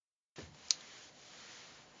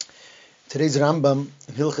Today's Rambam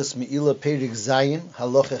M'eilah Perik Zayin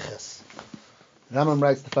Halacha Ches. Rambam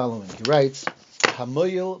writes the following. He writes,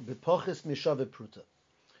 Hamoyel b'poches mishave pruta.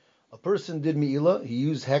 A person did M'eilah, he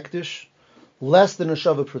used hektish less than a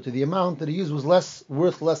shava pruta. The amount that he used was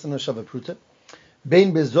worth less than a shava pruta.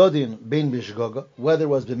 Bein bezodin, bein bishgoga. Whether it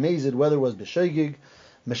was b'mezid, whether it was b'shoigig.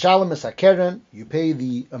 Meshalem es hakeren. You pay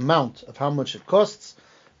the amount of how much it costs.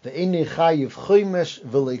 Ve'enei chayiv choymesh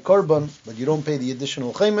v'lei korban. But you don't pay the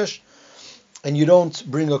additional choymesh. And you don't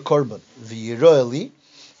bring a korban. V'yiroeli.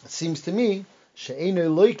 It seems to me, she'enei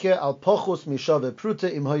loike al pochos mishave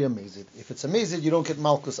pruta im hoya mezid. If it's a mezid, you don't get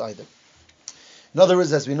malchus either. In other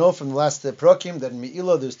words, as we know from the last prokim, that in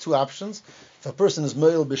M'eilah there's two options. If a person is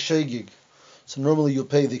moil b'shoigig, so normally you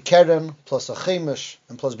pay the keren plus a chemesh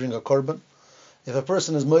and plus bring a korban. If a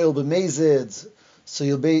person is moil b'mezid, so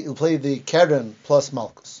you'll pay the keren plus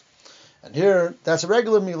malchus. And here, that's a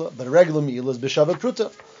regular M'eilah, but a regular M'eilah is b'shavet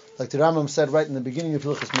pruta. Like the Rambam said right in the beginning of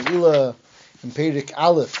Hilchos M'eilah, in Perik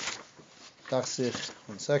Aleph, in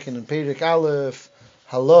Perik Aleph,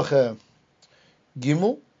 Halacha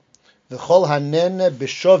Gimel, V'chol hanene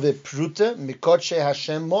b'shove pruta mikodshe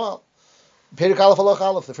Hashem moal. Perik Aleph Halacha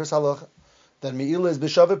Aleph, the first halacha, that M'eilah is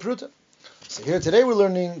b'shove pruta. So here today we're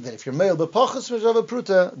learning that if you're me'il b'pachas b'shove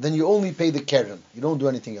pruta, then you only pay the keren. You don't do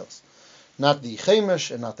anything else. Not the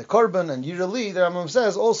chemesh and not the korban, and yirali, the Rambam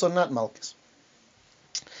says, also not malchus.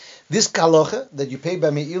 This kalocha that you pay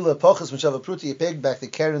by M'eilah pochas mishava pruta, you pay back the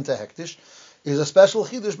keren to hektish, is a special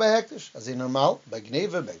chidush by hektish. As a normal, by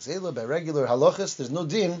gneva, by gzela, by regular halachas, there's no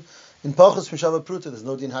din in pochas mishava pruta. There's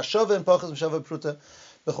no din hashava in pochas mishava pruta.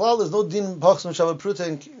 B'chlal, there's no din in pochas mishava pruta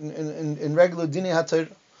in regular dinei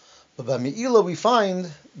haTorah. But by M'eilah we find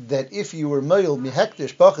that if you were me'il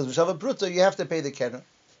mihektish pochas mishava pruta, you have to pay the keren.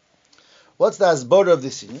 What's the asbora of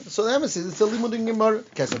this? So the Amos says it's a limud in Gemara. The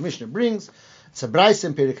Kesef Mishnah brings. It's a braisa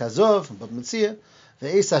in Perik Hazov from Bab Metzia.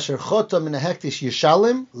 Ve'es asher chota min hektish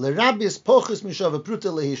yishalem lerabis pochus mishava pruta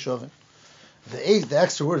lehishovim. The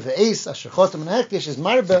extra word ve'es asher chota min hektish is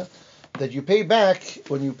marba that you pay back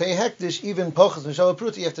when you pay hektish, even pochus mishava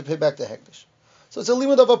pruta, you have to pay back the hektish. So it's a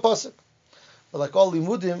limud of a pasuk. But like all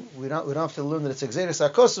limudim, we don't have to learn that it's exeris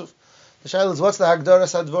hakosuf. The shaila is, what's the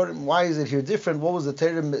hagdaras hadvarim? Why is it here different? What was the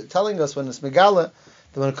Torah telling us when it's megala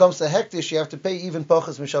that when it comes to hektish, you have to pay even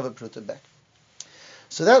pochus mishava pruta back?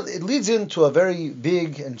 So that it leads into a very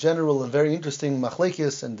big and general and very interesting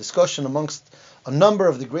machlekes and discussion amongst a number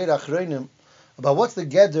of the great achronim about what's the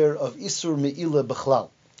geder of Isur M'eilah B'chlal.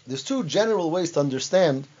 There's two general ways to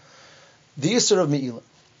understand the Isur of M'eilah.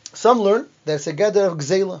 Some learn that it's a geder of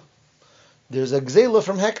Gzela. There's a Gzela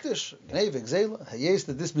from Hektish, Gneva Gzela, Hayes,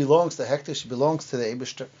 that this belongs to Hektish, belongs to the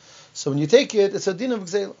Eibishter. So when you take it, it's a din of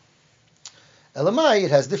Gzela. Elamai,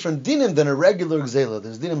 it has different dinim than a regular gzela.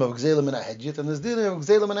 There's dinim of gzela min ha'hedjit, and there's dinim of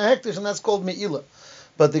gzela min ha'hektish, and that's called M'eilah.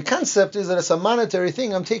 But the concept is that it's a monetary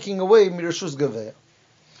thing. I'm taking away mirashus gaveya.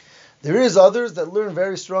 There is others that learn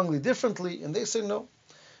very strongly differently, and they say no.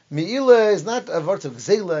 M'eilah is not a vart of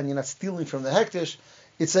gzela, and you're not stealing from the hektish.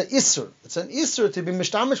 It's an isur. It's an isur to be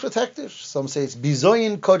mishtamish with hektish. Some say it's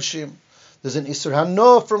bizoyin kodshim. There's an isur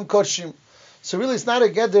hano from kodshim. So really, it's not a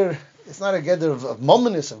geder. It's not a geder of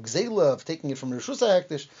mominus, of gzela, of taking it from Rishus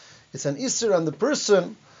HaHektish. It's an isser on the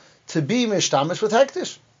person to be mishtamish with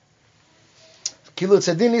hektish. Kilo it's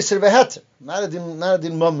a din isser v'heter, not a din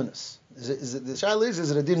mominus. The shaila is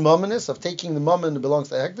it a din mominus of taking the momin that belongs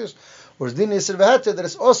to hektish, or is din isser v'heter that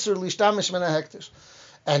it's osur lishtamish min hektish?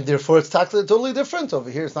 And therefore it's totally different. Over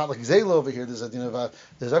here it's not like gzela. Over here there's a din of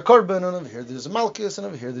there's a korban, and over here there's a malchus, and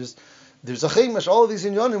over here there's a chemesh, all of these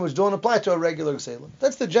inyanim which don't apply to a regular gzela.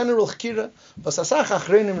 That's the general chkira. But asach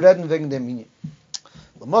achreinim reden wegen dem minyan.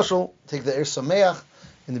 L'mashal, take the Sameach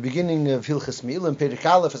in the beginning of Hilchos M'eilah and Perik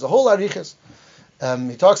Aleph as a whole arichas.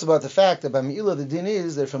 He talks about the fact that by M'eilah the din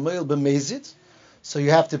is that from M'eilah b'mezid, so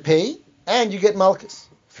you have to pay and you get malchus.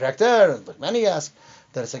 Frakter, but many ask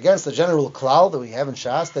that it's against the general klal that we have in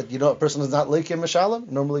Shas that a person is not leikim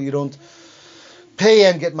mishalem. Normally you don't pay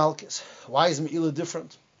and get malchus. Why is M'eilah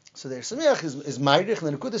different? So the Sameach is Mayrich, and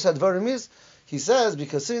the Nekudas Hadvarim is, he says,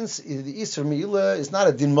 because since the Isur M'eilah is not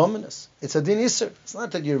a din mominus, it's a din Isur. It's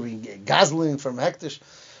not that you're gazling from hektish.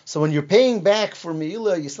 So when you're paying back for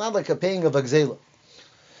M'eilah, it's not like a paying of a gzela.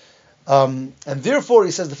 And therefore,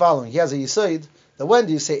 he says the following. He has a yisaid that when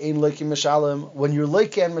do you say ein leikim mishalem? When you're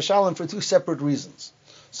leikim and mishalem for two separate reasons.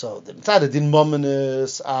 So it's not a din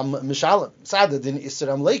mominus mishalem. It's not a din Isur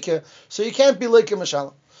leikim. So you can't be leikim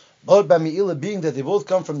mishalem. But by M'eilah, being that they both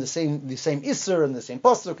come from the same Isser and the same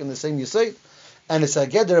Pasuk and the same Yisayt, and it's a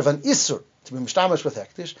geder of an Isser to be mishtamish with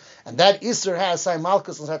hektish, and that Isser has Sai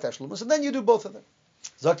Malchus and Sai Tashlumus, and then you do both of them.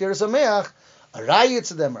 Zakir Sameach, a raya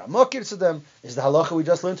to them, or a mokir to them, is the halacha we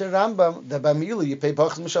just learned in Rambam, that by M'eilah you pay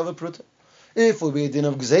pachas m'shava pruta. If we be a din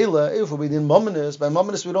of gzela, if we be a din mominus, by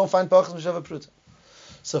mominus we don't find pachas m'shava pruta.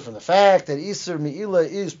 So from the fact that Isur M'eilah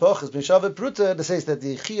is pachas m'shava pruta, that says that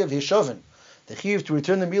the chiyuv hishoven, the chiyuv to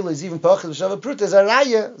return the M'eilah is even pachas m'shava pruta, is a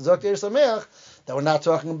raya, zok Yer Sameach, that we're not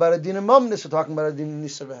talking about a din of mominus, we're talking about a din of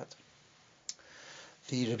Isur v'heter.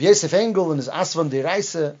 The Rabbi Yosef Engel in his Asvan de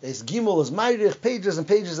Reise, his Gimel, his Meirich, pages and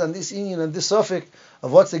pages on this inyan and this suffix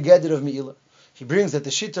of what's the Geder of M'eilah. He brings that the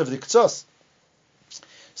Shita of the K'tzos,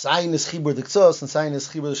 Sayin is Chibur the K'tzos, and Sayin is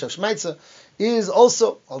Chibur the Shav Shmeitza, is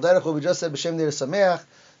also, al derech what we just said, B'Shem Yer Sameach,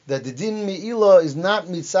 that the din M'eilah is not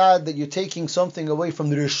mitzad that you're taking something away from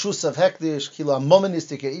the Rishus of Hekdesh, Kilo Amomenis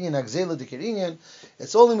the Kerinyan, Agzela the Kerinyan,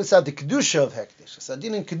 it's only mitzad the Kedusha of Hekdesh. It's a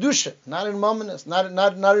din in Kedusha, not in Momenis, not in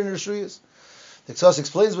Rishuyas. The K'tzos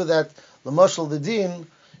explains with that, L'moshel the din,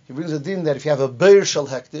 he brings a din that if you have a beir shel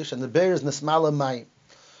hektish, and the beir is nesmala mayim,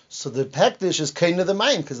 so the hektish is kaina the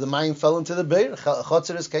mayim, because the mayim fell into the beir,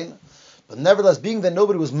 chotzer is kaina. But nevertheless, being that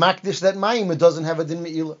nobody was makdish that mayim, it doesn't have a din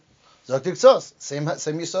M'eilah. Zok the K'tzos, same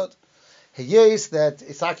yisod. Yes, that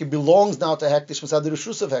Isaki belongs now to hektish, misad the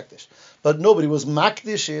rishus of hektish, but nobody was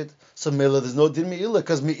makdish it, so M'eilah, there's no din M'eilah,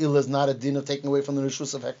 because M'eilah is not a din of taking away from the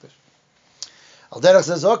rishus of hektish. Al derech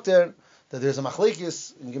says Zok that there's a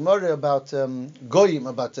machlekes in Gemara about goyim,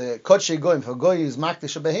 about kodshei goyim. For goy is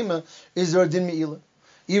makdish a behema, is there a din M'eilah?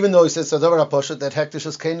 Even though he says sadavar haposhet that hektish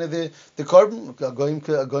is kaina the korban, goyim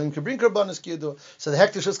can bring korbanos kiyado. So the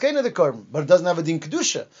hektish is kaina the korban, but it doesn't have a din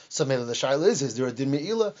kedusha. So maybe the shaila is there a din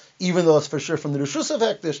M'eilah? Even though it's for sure from the rishus of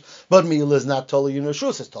hektish, but M'eilah is not totally in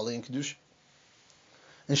rishus, it's totally in kedusha.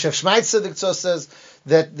 And Shav Shmeitza the K'tzos says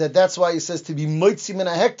that's why he says to be moitzi min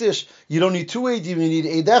hektish, you don't need two eidim, you need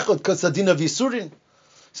eid echad, because the din of yisurin. He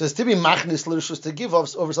says to be machnis l'rishus, to give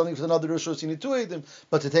over something for another rishus, you need two eidim,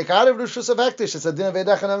 but to take out of rishus of hektish, it's a din of eid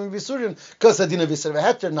echad and yisurin, because the din of yisur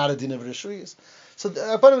v'heter, not a din of rishuyas. So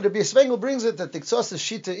part of the Rabbi Svengel brings it that the K'tzos'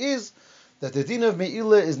 shita is that the din of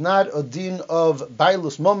M'eilah is not a din of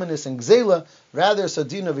bailus mominus and gzela, rather it's a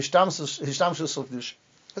din of hishtamshus l'kedusha.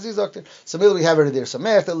 As he's doctor. So maybe we have it there.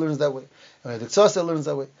 Sameach that learns that way. And the K'tzos that learns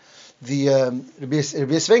that way. The Rabbi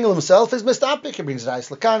Svengel himself is mistapik. He brings Rayis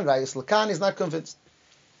Lakan. Rayis Lakan is not convinced.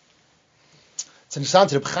 It's an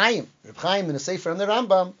example to Reb Chaim. Reb Chaim in a Sefer on the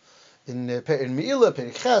Rambam, in M'eilah,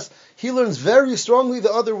 Perik Ches, he learns very strongly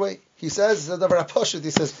the other way. He says, he says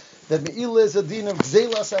that M'eilah is a din of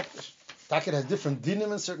Gzela Sektish. Takit has different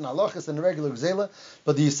dinim in certain halachas than the regular Gzela,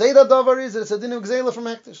 but the Yiseda Davar is that it's a din of Gzela from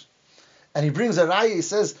Hektish. And he brings a raya, he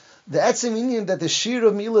says, the etzim inyan that the shir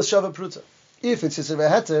of M'eilah is shava pruta. If it's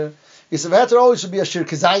Yisur v'heter always should be a shir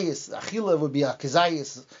kezayis. Achila would be a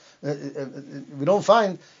kezayis. We don't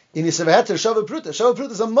find in Yisur v'heter shava pruta. Shava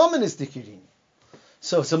pruta is a momenistic inyan.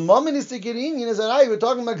 So it's a momenistic inyan is a raya. We're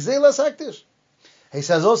talking about gzelas hektish. He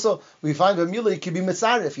says also, we find by M'eilah, it can be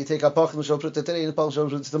mitzaref. You take a pachas m'shava pruta today and a pachas m'shava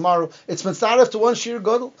pruta tomorrow. It's mitzaref to one shir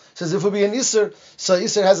gadol. Says if it be an Isur, so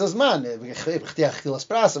Isur has a zman.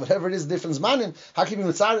 Whatever it is, different zmanim. How can you be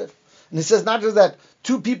mitzaref? And he says not just that,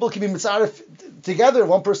 two people can be mitzaref together.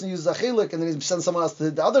 One person uses a chelik and then he sends someone else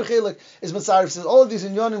to the other chelik. Is mitzaref. He says all of these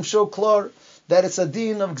inyanim show klar that it's a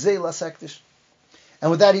din of gzeila sektish. And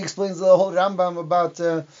with that he explains the whole Rambam about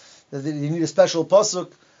that you need a special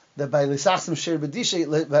pasuk that by l'sachsim shir b'dishay,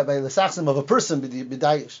 by l'sachsim of a person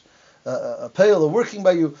b'dayish, a pale, working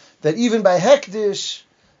by you, that even by hektish,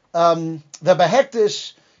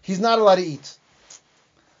 he's not allowed to eat.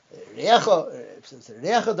 That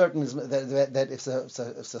if it's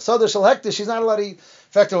a soda shel hektish, he's not allowed to eat. In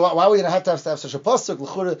fact, why are we going to have such a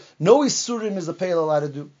pasuk? No isurim is the pale allowed to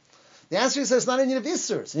do. The answer is that it's not in of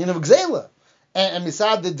isur, it's in of gzela. And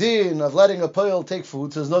misad the din of letting a poil take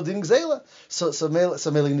food, so there's no din gzela. So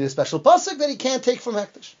M'eilah need a special pasuk that he can't take from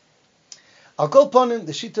hektish. Al kol ponim,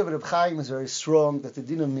 the shita of Reb Chaim is very strong that the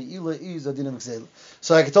din of M'eilah is a din of gzela.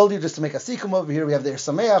 So like I told you, just to make a sikum over here, we have the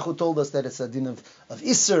Sameach who told us that it's a din of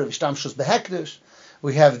isur, v'shtamshus behektish.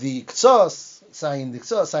 We have the K'tzos, saying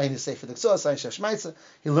is safe for the K'tzos, saying Shav Shmeitza.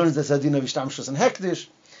 He learns that it's a din of v'shtamshus and hektish.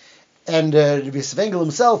 And Rabbi Svengel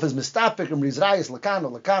himself is mistapik and brings Rayis Lakan,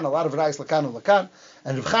 a lot of Rayis Lakan.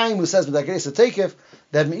 And Reb Chaim who says with that grace of Tekef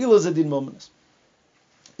that M'eilah is a din mominus.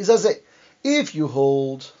 He says that if you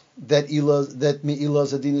hold that M'eilah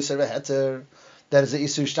is a din Yisur v'heter, that is a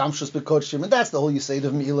Isur Shtamshus b'kodshim, and that's the whole Yisayid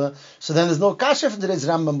of M'eilah. So then there's no kasha for today's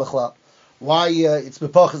Rambam M'eilah. Why it's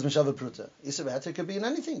b'pachas m'shava pruta? Isur v'heter could be in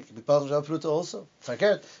anything. It could be pachas m'shava pruta also.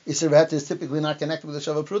 Fakert, Isur v'heter is typically not connected with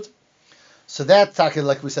the shava pruta. So that,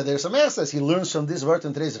 like we said, there's some says he learns from this word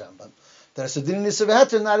in today's Rambam that it's a din Isur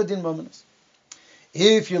v'heter, not a din mominus.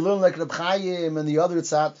 If you learn like Reb Chaim and the other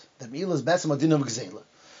tzad, that M'eilah is better than din of Gzeila.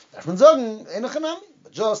 That's from Zogen,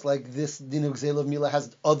 but just like this din of Gzeila of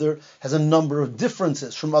M'eilah has a number of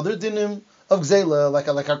differences from other dinim of Gzeila, like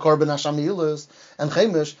our Korban Hasham M'eilas and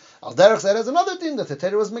Chemish. Al Derech said has another din that the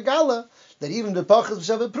Torah was Megala, that even the Pachas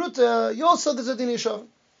B'Shavah Pruta, you also there's a din Yeshavim.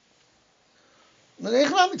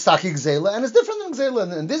 It's Taki Gzeila, and it's different than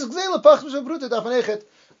Gzeila. And this Gzeila, Pachas B'Shavah Pruta, Dafanechet,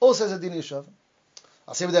 also has a din Yeshavim.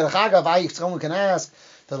 I'll say with the Rechagav, someone can ask,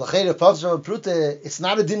 that L'cheir Pachas B'Shavah Pruta, it's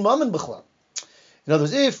not a din Mammon B'chlam. In other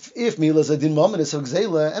words, if M'eilah is a din Mammon, it's a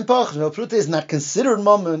Gzeila, and Pachas B'Shavah Pruta is not considered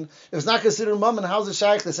Mammon, if it's not considered Mammon, how's the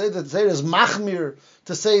Shaykh to say that there is Machmir,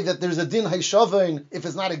 to say that there's a din Hayshavin, if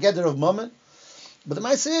it's not a Geder of Mammon? But the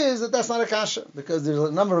Maaseh is that that's not a Kasha, because there's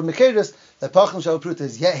a number of Mekeres that Pachas B'Shavah Pruta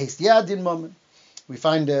is din Mammon. We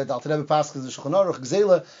find the Alter Rebbe Paskas, the Shulchan Aruch,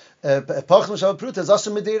 Gzeila, Pachas B'Shavah Pruta is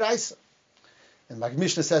also Midiraisa. And my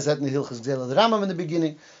Mishnah says that in the Hilchos Gzeila, the Rambam in the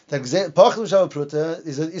beginning, that Pachas B'Shavah Pruta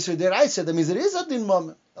is an Isur Deraisa. That means it is a din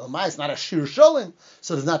Mammon. It's not a Shir Sholim,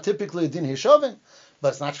 so it's not typically a din Hishavim, but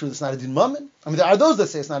it's not true that it's not a din Mammon. I mean, there are those that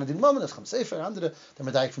say it's not a din Mammon, it's Cham Sefer, under the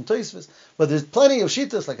Medayik from Tosfos, but there's plenty of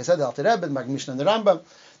Shittas, like I said, the Alter Rebbe, the Mishnah and the Rambam,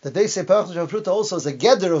 that they say Pachas B'Shavah Pruta also is a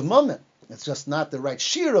Geder of Mammon. It's just not the right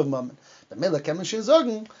Shir of Mammon. But Mela Kemen Shin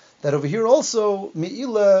Zogen, that over here also,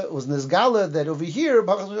 M'eilah was Nizgala, that over here,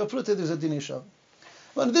 Pachas B'Shavah Pruta, there's a din Hishavim.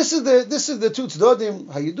 Well, this is the two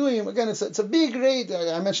tzdodim. How you doing? Again, it's a big raid.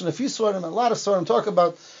 I mentioned a few svarim, a lot of svarim talk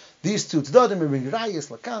about these two tzdodim. We bring Rayis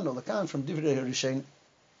Lakan from Divrei Harishain.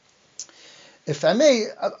 If I may,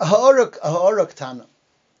 a ha'arak tana.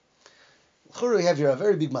 We have here a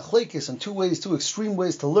very big machlekes and two extreme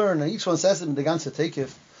ways to learn, and each one says it in the ganze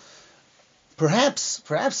tekev.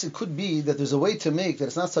 Perhaps it could be that there's a way to make that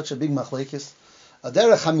it's not such a big machlekes. A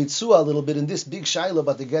derech hamitzua a little bit in this big shaila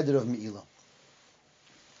about the gather of M'eilah.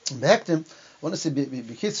 I want to say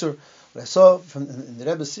B'kitzur, what I saw in the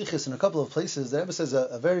Rebbe's Sichos in a couple of places, the Rebbe says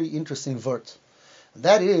a very interesting vort. And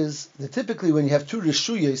that is that typically when you have two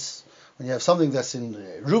Rishuyos, when you have something that's in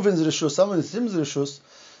Reuven's Rishus, something in Sim's Rishus,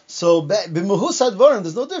 so b'muhus hadvarim,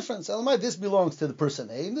 there's no difference. This belongs to the person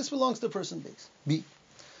A, and this belongs to the person B.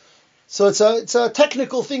 So it's a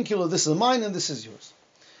technical thing, this is mine and this is yours.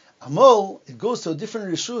 Amol, it goes to a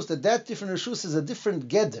different Rishus, that different Rishus is a different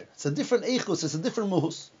Geder, it's a different Eichus, it's a different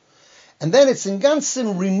Muhus. And then it's in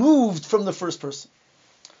Gansin removed from the first person.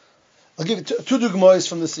 I'll give you two dugmois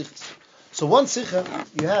from the Sichos. So one Sicha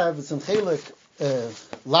you have, it's in Chelek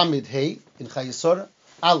Lamid Hey, in Chayesora,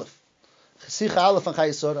 Aleph. Sicha Aleph and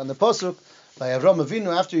Chayesora, and the Pasuk, by Avram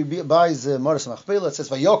Avinu, after he buys Moras Machpelah, it says,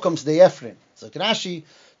 Vayokom Sdei Ephraim. So Rashi,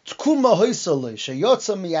 Tkuma Hoysolei,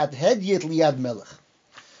 Sheyotza Miyad Hedyet Liyad Melech.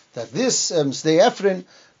 That this Sdei Ephraim,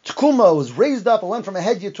 Tkuma was raised up and went from a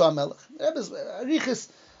Hedyet to a Melech. Rebbe's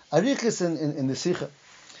Arichis in the Sicha.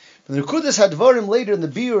 When the Rekudas Hadvarim later in the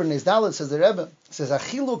Biur and his Dalet says the Rebbe, says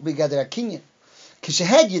Achiluk begader Akinyan.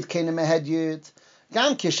 Kishehedyet keinem Hedyet,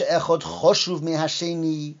 Gam kisheechod choshuv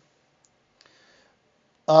mehasheni.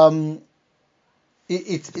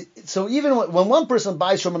 So even when one person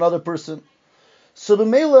buys from another person, so the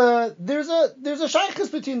M'eilah, there's a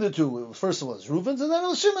shaykhus between the two. First of all, it's Reuven's, and then it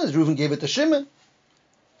was Shimon's. Reuven gave it to Shimon.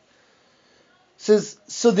 Says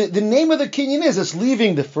so. The name of the kinyan is it's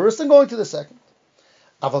leaving the first and going to the second.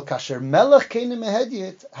 Aval kasher melech keinem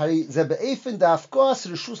mehedyet hari ze be'efen da'afkos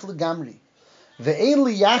reshus legamri ve'ein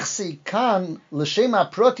liyachsi kan l'shem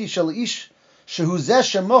ha'proti shel ish shehu zeh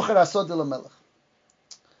shemocher asod lemelech.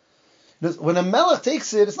 When a melech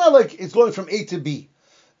takes it, it's not like it's going from A to B.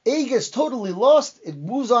 A gets totally lost, it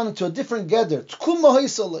moves on into a different gather. Tkum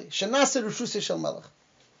mahoisolei shenaseh reshus shel melech.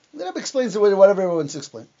 The Rebbe explains it whatever everyone wants to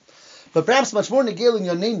explain. But perhaps much more negel in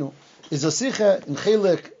Yonenu is a sicha in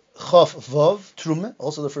Chelek Chof Vav Truma,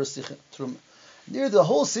 also the first sicha Truma. There the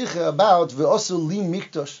whole sicha about ve'osu li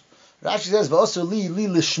mikdosh. Rashi says ve'osu li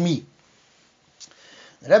lishmi.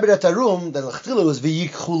 The Rebbe Ratarum that l'chtila was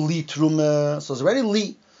ve'yikchu li Truma, so it's already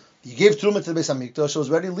li. You gave Truma to the Beis Hamikdash, so it was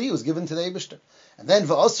already li, it was given to the Eibishter. And then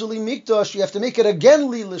ve'osu li mikdosh, you have to make it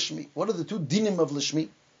again li lishmi. What are the two dinim of lishmi?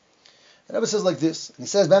 The Rebbe says like this, and he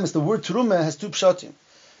says, the word Truma has two pshatim.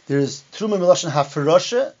 There is Truma Miloshen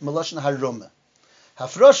Hafrosha, Miloshen Haroma.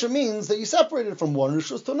 Hafrosha means that you separated from one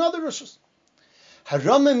Rishus to another Rishus.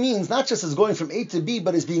 Haroma means not just as going from A to B,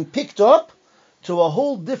 but is being picked up to a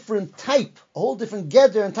whole different type, a whole different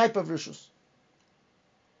Geder and type of Rishus.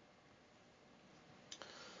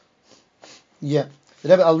 Yeah.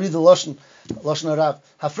 I'll read the Loshen Arav.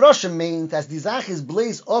 Hafrosha means as die Sache is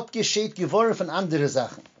blaze abgescheit geworden von andere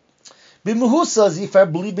Sachen. B'muhusa sie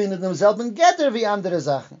verblieben in demselben Geder wie andere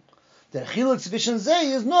Sachen. Der Chiluk zwischen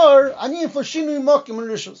sie ist nur an ihm von Shinui Mokim und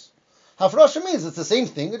Rishus. Hafrosha means it's the same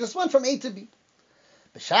thing. It just went from A to B.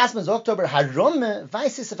 B'shas mes Oktober Harome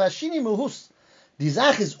weiß es Fashini Muhus. Die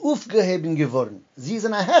Sache ist aufgeheben geworden. Sie ist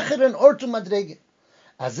eine höheren Ort und Madrege.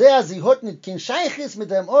 Als sie hat nicht kein Scheiches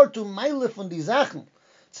mit dem Ort und Meile von die Sachen,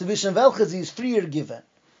 zwischen welche sie ist früher gewesen.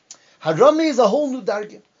 Harome is a whole new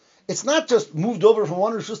darge. It's not just moved over from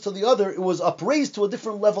one rishus to the other, it was upraised to a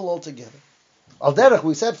different level altogether. Al derech,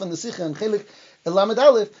 we said from the Sikha and Chelik Elamed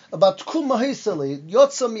Aleph about Tkum Mahisale,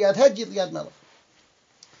 Yotza Miyad Hedjit Liad Melech.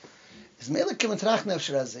 Is Melech Kementrach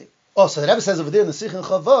Nefsher Azeh. Oh, so the Rebbe says over there in the Sikha and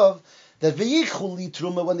Chavav, that V'yichuli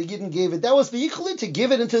Truma, when the Yidden gave it, that was V'yichuli to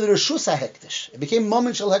give it into the Rishus HaHektish. It became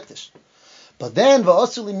Momen Shel Hektish. But then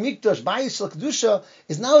V'asuli Mikdash, Bayis Shel Kedusha,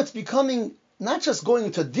 is now it's becoming not just going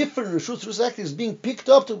into a different Rishus HaHektish, it's being picked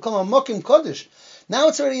up to become a Mokim Kodesh. Now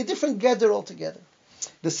it's already a different gather altogether.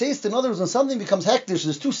 The says, in other words, when something becomes hektish,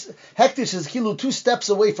 hektish is kilu 2 steps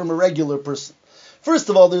away from a regular person. First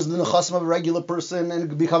of all, there's the nechasim of a regular person,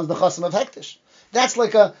 and it becomes the nechasim of hektish. That's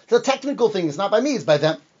like the technical thing. It's not by me, it's by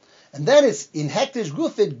them. And then it's in hektish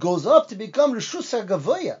guf, it goes up to become rishus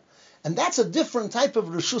hagavoya, and that's a different type of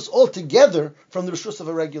rishus altogether from the rishus of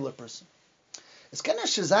a regular person. It's kind of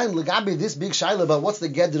shazayim legabi this big shaila about what's the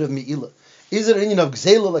gedder of M'eilah. Is it an inyan of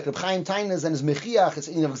gzela like Reb Chaim Tainas and his mechiach? It's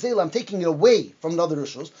an inyan of gzela. I'm taking it away from another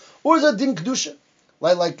rishus, or is it din kedusha,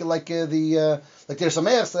 like the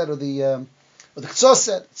Sameach said, or the Ktsos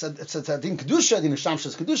said? It's a din kedusha, din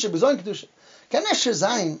shamshas kedusha, bezoin kedusha. Kanesh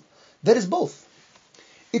shazayim, that is both.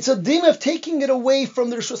 It's a din of taking it away from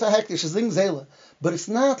the rishus hahektish, it's din gzela, but it's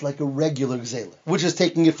not like a regular gzela, which is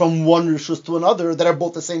taking it from one rishus to another that are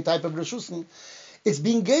both the same type of rishus. It's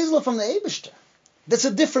being gezela from the Eibishter. That's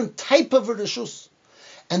a different type of rishus.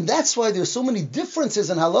 And that's why there's so many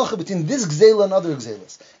differences in halacha between this gzela and other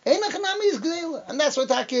gzelas. Einachanami is gzela. And that's why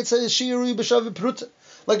Taki it says shi'uri b'shavi pruta,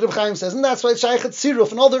 like Reb Chaim says. And that's why it's shaykhet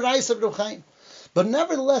siruf and all the rice of Reb Chaim. But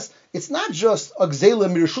nevertheless, it's not just a gzela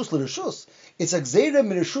mirishus l'rishus. It's a gzela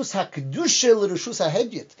mirishus ha'kedusha l'rishus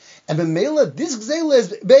ha'hedyet. And M'eilah, this gzela is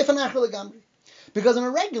be'efan acher legamri. Because in a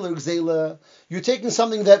regular gzela, you're taking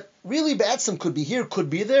something that really ba'atzim could be here, could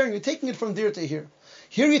be there, and you're taking it from there to here.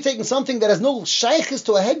 Here you're taking something that has no shaykhis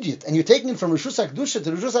to a hedyet, and you're taking it from Rishus HaKedusha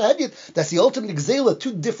to Rishus HaHedyet. That's the ultimate gzela,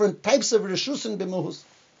 2 different types of Rishus and B'muhus.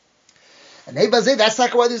 And that's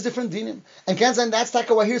taka why there's different dinim. And Kansan, that's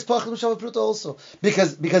taka why here's Pachas M'shavat Pruta also.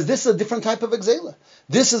 Because this is a different type of gzela.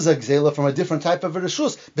 This is a gzela from a different type of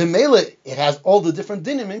Rishus. M'eilah, it has all the different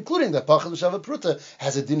dinim, including that Pachas M'shavat Pruta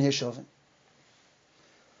has a din Heshavim.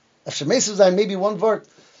 Maybe one word.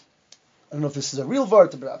 I don't know if this is a real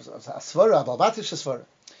word, but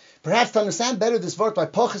perhaps to understand better this word by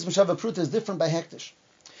Pachas M'shavat Pruta is different by Hektish.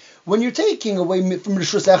 When you're taking away from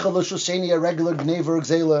Rishus Echad Rishus Sheni a regular Gneva or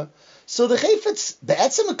Gzela, so the Chayfetz,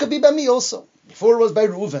 Be'etzim, it could be by me also. Before it was by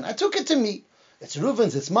Reuven. I took it to me. It's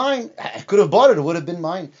Reuven's, it's mine. I could have bought it, it would have been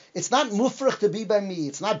mine. It's not mufrach to be by me.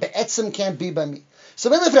 It's not Be'etzim can't be by me.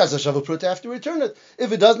 So if it has a Shavuot Pruta, I have to return it.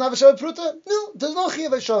 If it doesn't have a Shavuot Pruta, no, there's no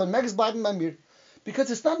Chiyav Shavuot. Megs bleiben by mir. Because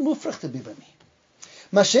it's not mufrach to be by me.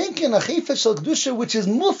 Mashenkin a Chayfetz Shel Kedusha, which is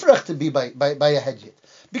mufrach to be by a Hedyet.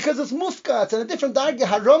 Because it's mufka, it's in a different darga,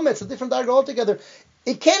 harom, it's a different darga altogether.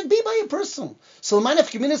 It can't be by a person. So the if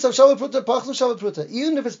communities of Shavuot Pruta, Pachas M'shavat Pruta,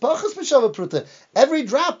 even if it's Pachas M'shavat Pruta, every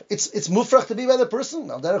drop, it's mufrach to be by the person.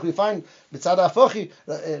 Now, there we find B'tzad Afochi,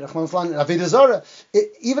 Rachman Flan, Avodah Zarah,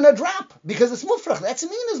 even a drop, because it's mufrach. That's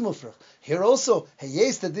mean is mufrach. Here also,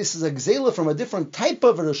 yes, that this is a gzela from a different type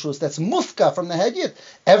of rishus, that's mufka from the hedyet.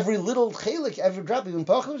 Every little chelik, every drop, even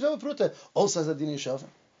Pachas M'shavat Pruta, also has a din Yeshavim.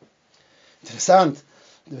 Interessant.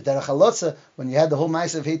 When you had the whole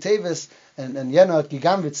Ma'aseh of Heitevis and Yenot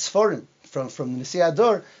Gigamvitz Sforim from the Nisi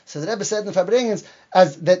Ador, so the Rebbe said in Fabrengens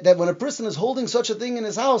as that when a person is holding such a thing in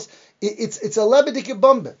his house, it's a lebedike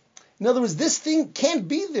bombe. In other words, this thing can't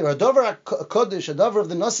be there. A dover kodesh, a dover of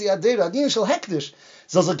the Nasi Ador, a din shel hekdesh.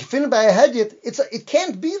 So by a hedyet, it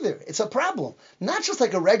can't be there. It's a problem. Not just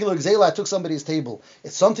like a regular gzela, I took somebody's table.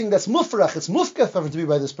 It's something that's mufrach, it's mufka for it to be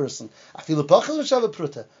by this person. I feel a pachas M'shavat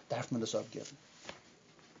Pruta, darf man das abgeben.